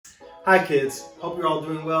Hi kids, hope you're all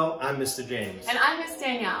doing well. I'm Mr. James. And I'm Miss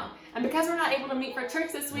Danielle. And because we're not able to meet for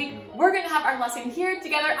church this week, we're going to have our lesson here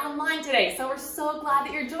together online today. So we're so glad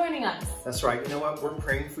that you're joining us. That's right. You know what? We're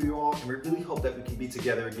praying for you all and we really hope that we can be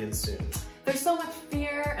together again soon. There's so much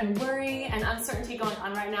fear and worry and uncertainty going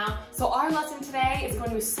on right now. So our lesson today is going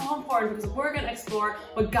to be so important because we're going to explore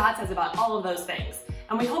what God says about all of those things.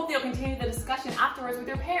 And we hope that you'll continue the discussion afterwards with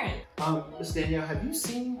your parent. Miss Danielle, have you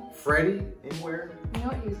seen Freddie anywhere? You know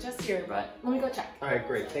what? He was just here, but let me go check. All right,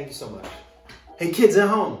 great. Thank you so much. Hey kids at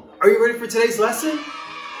home, are you ready for today's lesson?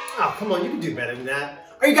 Oh, come on, you can do better than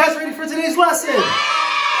that. Are you guys ready for today's lesson?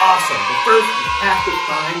 Awesome, but first we have to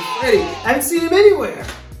find Freddie. I haven't seen him anywhere.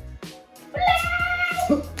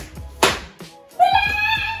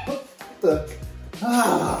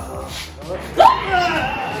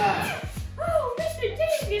 Oh, Mr.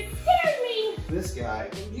 James, you scared me. This guy,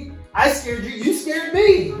 I scared you, you scared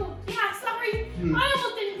me. Oh, yeah, sorry. I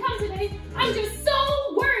almost didn't come today. I'm Hmm. just so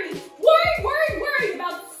worried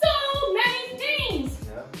about so many things.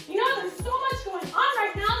 Yeah. You know, there's so much going on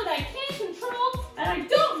right now that I can't control, and I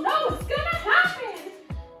don't know what's gonna happen.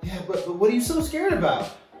 Yeah, but what are you so scared about?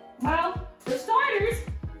 Well, for starters,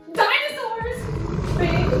 dinosaurs.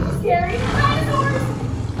 Big, scary dinosaurs.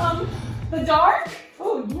 The dark.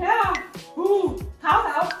 Oh, yeah. Ooh, how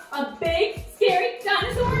about a big, scary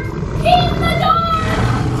dinosaur in the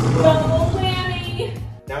dark? Double whammy.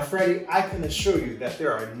 Now, Freddie, I can assure you that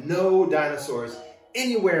there are no dinosaurs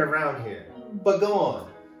anywhere around here. But go on.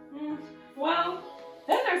 Well,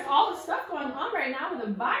 then there's all the stuff going on right now with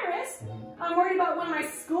the virus. I'm worried about when my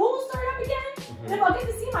school will start up again. And if I'll get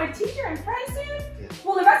to see my teacher and friends soon. Yeah.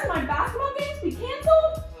 Will the rest of my basketball games be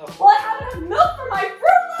canceled? Will I have enough milk for my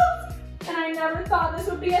Fruit Loops? And I never thought this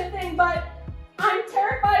would be a thing, but I'm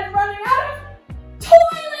terrified of running out of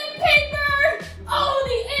toilet paper! Oh,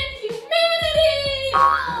 the inhumanity!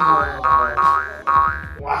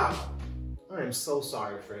 Wow. I am so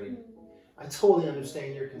sorry, Freddie. I totally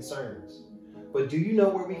understand your concerns. But do you know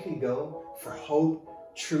where we can go for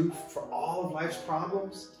hope, truth, for all of life's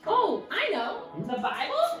problems? Oh, I know. The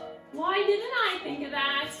Bible? Why didn't I think of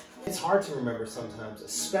that? It's hard to remember sometimes,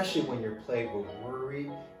 especially when you're plagued with worry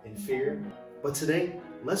and fear. But today,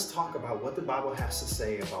 let's talk about what the Bible has to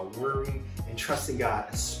say about worrying and trusting God,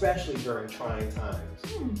 especially during trying times.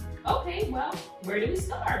 Okay, well, where do we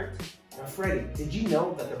start? Now, Freddie, did you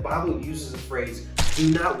know that the Bible uses the phrase,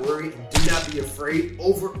 do not worry and do not be afraid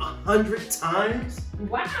over 100 times?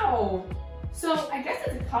 Wow. So I guess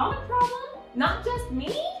it's a common problem? Not just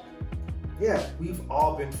me? Yeah, we've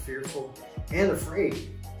all been fearful and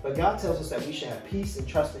afraid. But God tells us that we should have peace and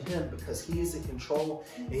trust in Him because He is in control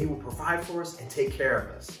and He will provide for us and take care of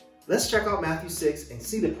us. Let's check out Matthew 6 and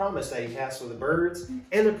see the promise that He has for the birds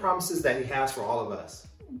and the promises that He has for all of us.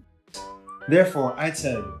 Therefore, I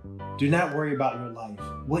tell you, do not worry about your life,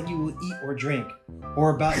 what you will eat or drink,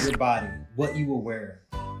 or about your body, what you will wear.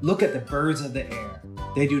 Look at the birds of the air.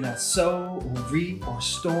 They do not sow or reap or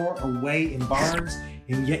store away in barns,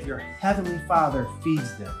 and yet your heavenly Father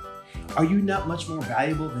feeds them. Are you not much more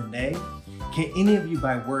valuable than they? Can any of you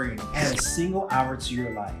by worrying add a single hour to your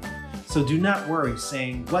life? So do not worry,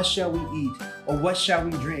 saying, what shall we eat? Or what shall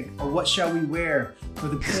we drink? Or what shall we wear? For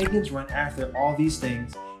the pagans run after all these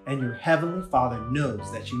things, and your heavenly Father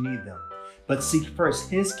knows that you need them. But seek first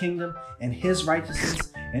His kingdom and His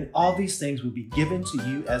righteousness, and all these things will be given to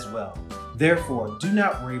you as well. Therefore, do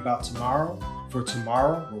not worry about tomorrow, for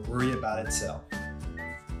tomorrow will worry about itself.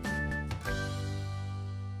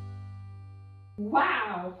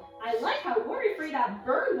 Wow. I like how worry-free that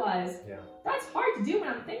bird was. Yeah. That's hard to do when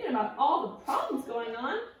I'm thinking about all the problems going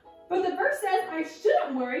on. But the verse says I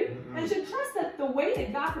shouldn't worry and should trust that the way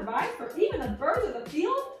that God provides for even the birds of the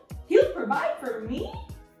field, He'll provide for me?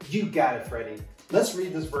 You got it, Freddie. Let's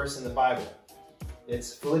read this verse in the Bible.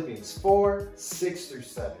 It's Philippians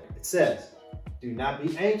 4:6-7. It says, do not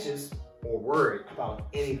be anxious or worried about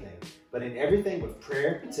anything, but in everything with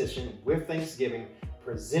prayer and petition, with thanksgiving,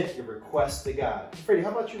 present your requests to God. Freddie, how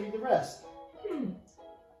about you read the rest?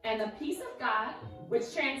 And the peace of God,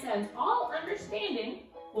 which transcends all understanding,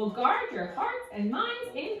 will guard your hearts and minds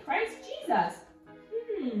in Christ Jesus.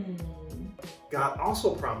 God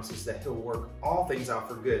also promises that He'll work all things out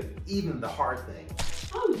for good, even the hard things.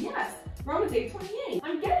 Oh yes, Romans 8:28.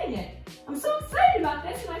 I'm getting it. I'm so excited about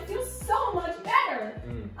this and I feel so much better.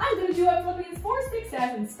 I'm going to do what Philippians 4:6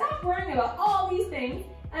 says and stop worrying about all these things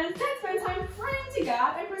and instead spend time praying to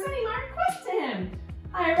God and presenting my request to Him.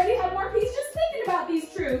 I already have more peace just thinking about these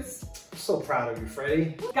truths. I'm so proud of you,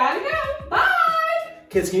 Freddie. Gotta go. Bye!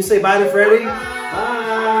 Kids, can you say bye to Freddie?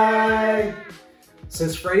 Bye!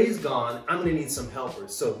 Since Freddie's gone, I'm gonna need some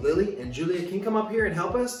helpers. So Lily and Julia, can you come up here and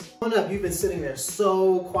help us? Come on up, you've been sitting there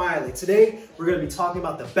so quietly. Today, we're gonna be talking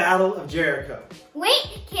about the Battle of Jericho.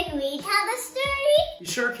 Wait, can we tell the story? You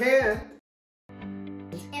sure can.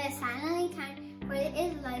 It was finally time for the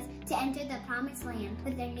Israelites to enter the Promised Land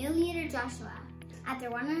with their new leader Joshua. After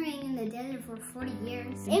wandering in the desert for 40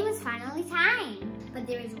 years, it was finally time. But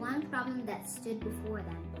there was one problem that stood before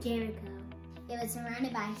them, Jericho. It was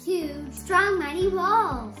surrounded by huge, strong, mighty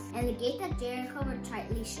walls, and the gates of Jericho were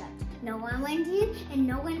tightly shut. No one went in and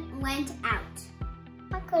no one went out.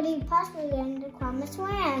 How could he possibly enter the Promised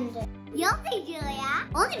Land? You'll see, Julia.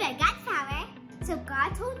 Only by God's power. So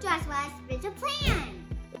God told Joshua a spiritual plan.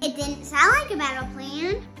 It didn't sound like a battle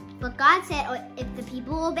plan, but God said if the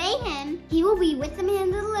people obey him, he will be with them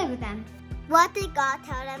and deliver them. What did God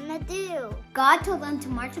tell them to do? God told them to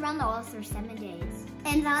march around the walls for 7 days.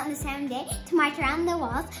 And on the 7th day, to march around the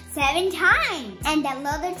walls 7 times. And then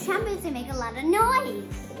blow their trumpets and make a lot of noise.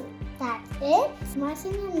 That's it?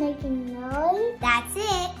 Marching and making noise? That's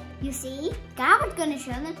it. You see, God was going to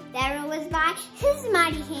show them that it was by his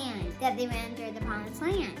mighty hand that they entered the Promised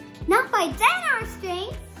Land. Not by their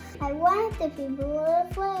strength. I wonder if the people were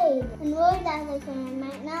afraid and worried that the plan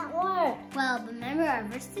might not work. Well, remember our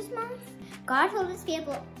verse this month? God told his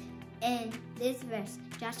people in this verse,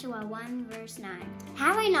 Joshua 1 verse 9.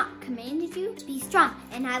 Have I not commanded you? Be strong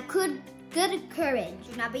and have good courage.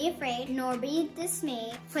 Do not be afraid nor be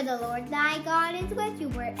dismayed, for the Lord thy God is with you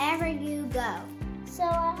wherever you go. So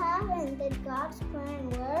what happened? Did God's plan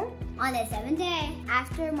work? On the 7th day,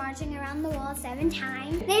 after marching around the wall 7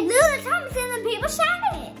 times, they blew the trumpets and the people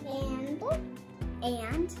shouted.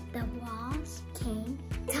 And the walls came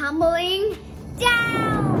tumbling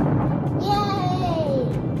down.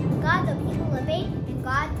 Yay! God, the people obeyed and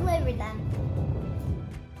God delivered them.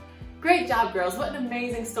 Great job, girls. What an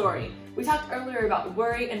amazing story. We talked earlier about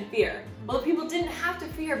worry and fear. Well, the people didn't have to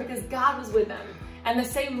fear because God was with them. And the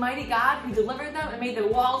same mighty God who delivered them and made the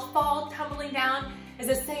walls fall tumbling down is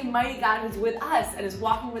the same mighty God who's with us and is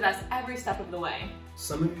walking with us every step of the way.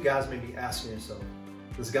 Some of you guys may be asking yourself,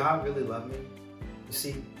 does God really love me? You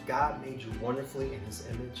see, God made you wonderfully in his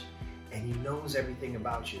image, and he knows everything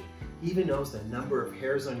about you. He even knows the number of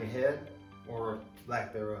hairs on your head, or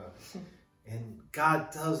lack thereof. And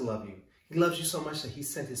God does love you. He loves you so much that he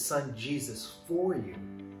sent his son Jesus for you.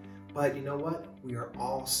 But you know what? We are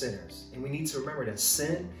all sinners. And we need to remember that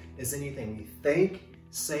sin is anything we think,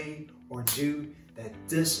 say, or do that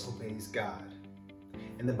disobeys God.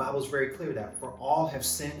 And the Bible is very clear that for all have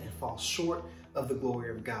sinned and fall short of the glory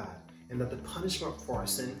of God. And that the punishment for our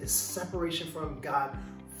sin is separation from God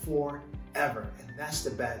forever. And that's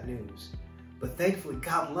the bad news. But thankfully,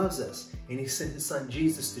 God loves us, and he sent his son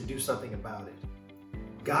Jesus to do something about it.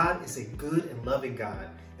 God is a good and loving God,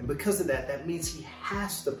 and because of that, that means he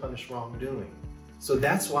has to punish wrongdoing. So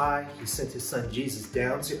that's why he sent his son Jesus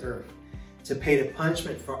down to earth to pay the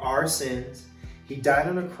punishment for our sins. He died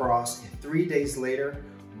on a cross, and 3 days later,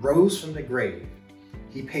 rose from the grave.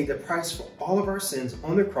 He paid the price for all of our sins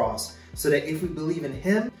on the cross, so that if we believe in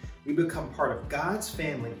him, we become part of God's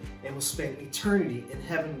family and will spend eternity in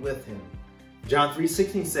heaven with him. John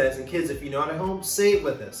 3:16 says, and kids, if you know it at home, say it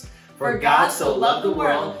with us. For God so loved the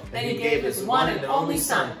world that he gave his one and only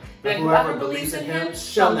Son, that whoever believes in him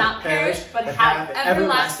shall not perish, but have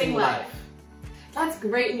everlasting life. That's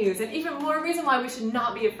great news, and even more reason why we should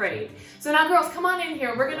not be afraid. So now, girls, come on in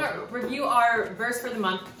here. We're going to review our verse for the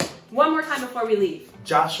month one more time before we leave.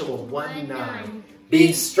 Joshua 1:9.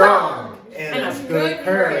 Be strong and of good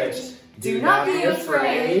courage. Do not be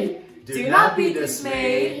afraid. Do not be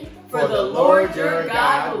dismayed. For the Lord your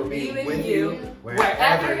God will be with you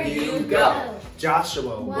wherever you go.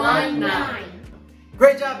 Joshua 1:9.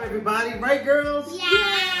 Great job, everybody. Right, girls?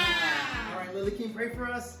 Yeah! All right, Lily, can you pray for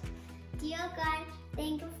us? Dear God,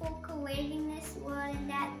 thank you for creating this world and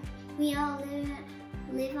that we all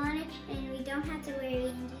live on it and we don't have to worry.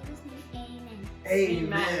 In Jesus' name,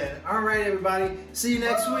 amen. Amen. All right, everybody. See you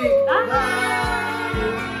next week. Bye.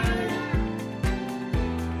 Bye.